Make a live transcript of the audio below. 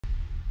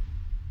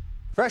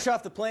Fresh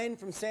off the plane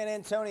from San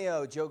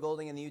Antonio, Joe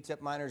Golding and the UTEP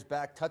Miners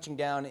back, touching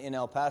down in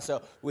El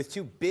Paso with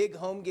two big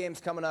home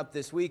games coming up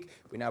this week.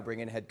 We now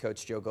bring in head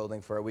coach Joe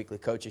Golding for our weekly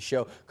coaches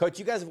show. Coach,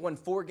 you guys have won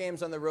 4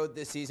 games on the road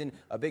this season,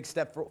 a big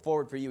step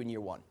forward for you in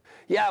year 1.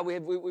 Yeah,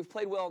 we've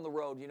played well on the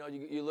road. You know,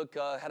 you look,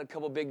 had a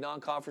couple big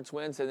non-conference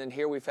wins, and then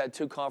here we've had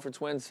 2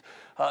 conference wins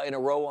in a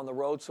row on the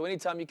road. So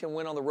anytime you can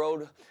win on the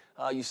road,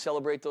 you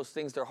celebrate those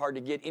things. They're hard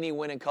to get. Any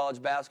win in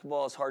college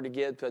basketball is hard to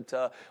get,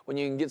 but when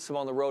you can get some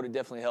on the road, it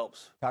definitely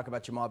helps. Talk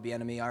about Jamal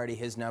Bieniemy, already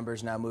his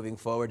numbers now moving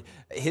forward.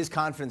 His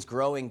confidence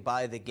growing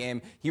by the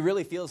game. He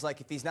really feels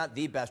like, if he's not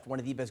the best, one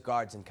of the best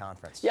guards in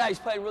conference. Yeah, he's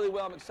playing really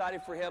well. I'm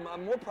excited for him.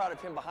 I'm more proud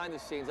of him behind the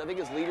scenes. I think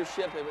his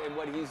leadership and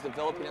what he's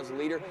developing as a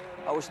leader,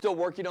 we're still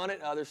working on it.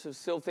 There's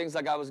still things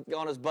like I was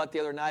on his butt the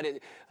other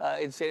night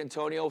in San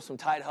Antonio, some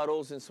tight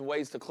huddles and some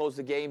ways to close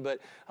the game, but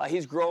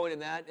he's growing in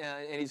that,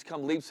 and he's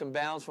come leaps and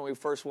bounds from when we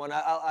first won.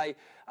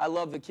 I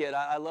love the kid.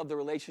 I love the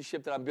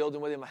relationship that I'm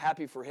building with him. I'm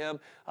happy for him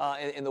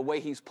and the way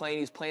he's playing.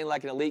 He's playing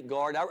like an elite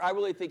guard. I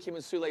really think him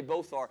and Sule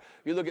both are.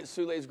 You look at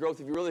Sule's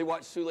growth. If you really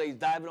watch Sule, he's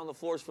diving on the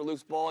floors for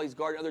loose ball. He's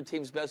guarding other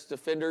teams' best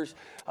defenders.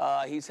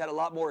 He's had a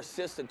lot more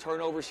assists and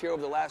turnovers here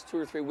over the last 2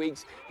 or 3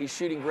 weeks. He's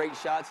shooting great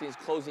shots, and he's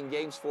closing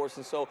games for us.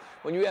 And so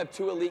when you have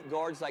 2 elite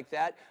guards like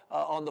that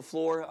on the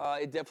floor,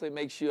 it definitely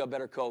makes you a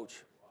better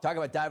coach. Talk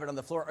about diving on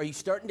the floor. Are you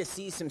starting to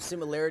see some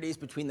similarities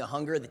between the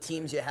hunger, the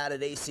teams you had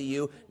at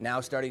ACU,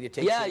 now starting to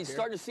take shape? Yeah, you're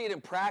starting to see it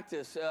in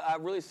practice.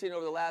 I've really seen it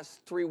over the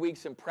last 3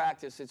 weeks in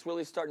practice. It's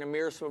really starting to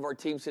mirror some of our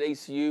teams at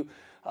ACU.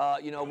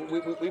 You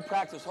know, we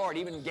practice hard,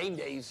 even game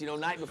days. You know,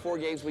 night before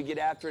games, we get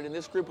after it. And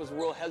this group was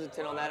real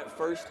hesitant on that at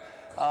first.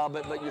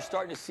 But you're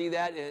starting to see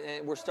that,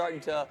 and we're starting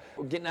to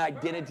get an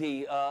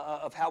identity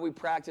of how we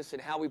practice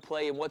and how we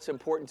play and what's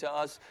important to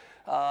us.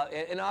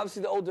 And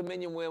obviously the Old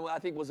Dominion win, I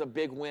think, was a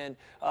big win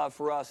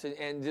for us.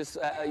 And just,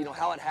 you know,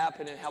 how it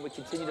happened and how we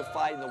continue to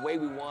fight and the way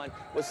we won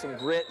with some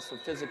grit, some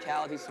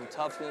physicality, some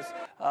toughness,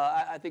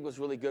 I think was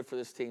really good for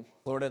this team.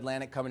 Florida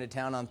Atlantic coming to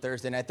town on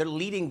Thursday night. They're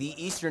leading the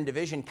Eastern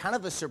Division. Kind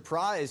of a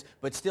surprise,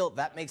 but still,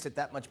 that makes it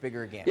that much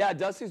bigger a game. Yeah,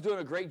 Dusty's doing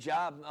a great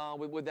job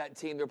with that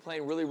team. They're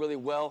playing really, really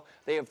well.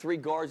 They have 3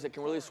 guards that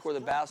can really score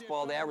the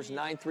basketball. They average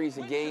 9 threes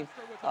a game.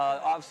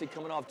 Obviously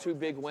coming off 2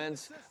 big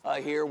wins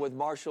here with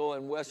Marshall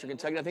and Western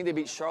Kentucky. I think they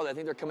beat Charlotte. I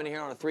think they're coming in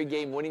here on a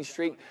 3-game winning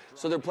streak.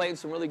 So they're playing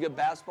some really good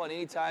basketball. And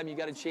anytime you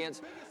got a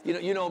chance,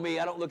 you know me,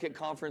 I don't look at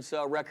conference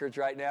records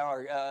right now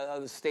or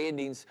the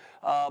standings,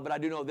 but I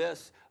do know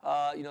this.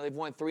 You know, they've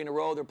won 3 in a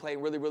row. They're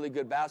playing really, really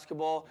good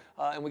basketball,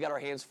 and we got our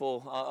hands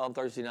full on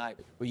Thursday night.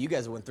 Well, you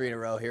guys have won 3 in a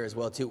row here as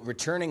well, too.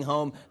 Returning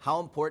home, how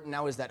important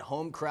now is that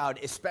home crowd,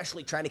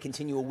 especially trying to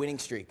continue a winning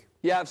streak?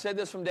 Yeah, I've said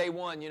this from day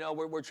one. You know,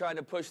 we're trying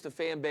to push the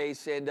fan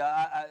base, and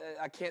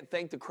I can't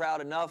thank the crowd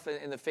enough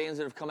and the fans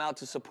that have come out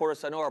to support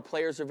us. I know our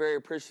players are very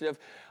appreciative.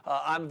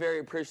 I'm very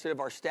appreciative.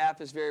 Our staff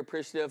is very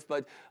appreciative.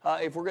 But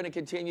if we're going to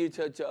continue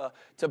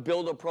to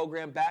build a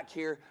program back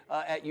here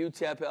at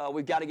UTEP,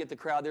 we've got to get the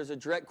crowd. There's a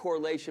direct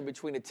correlation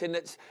between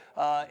attendance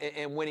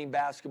and winning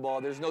basketball.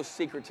 There's no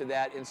secret to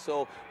that, and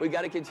so we've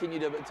got to continue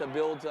to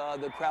build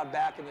the crowd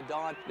back in the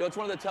dawn. You know, it's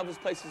one of the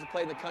toughest places to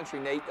play in the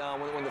country, Nate.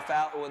 When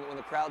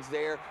the crowd's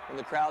there. When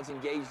the crowd's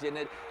engaged in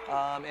it,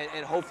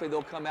 and hopefully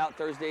they'll come out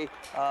Thursday.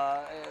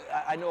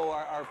 I know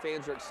our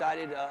fans are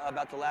excited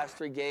about the last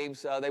 3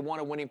 games. They want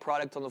a winning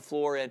product on the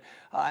floor, and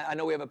I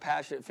know we have a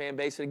passionate fan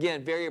base. And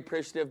again, very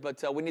appreciative,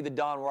 but we need the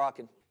Dawn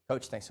rocking.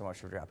 Coach, thanks so much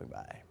for dropping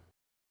by.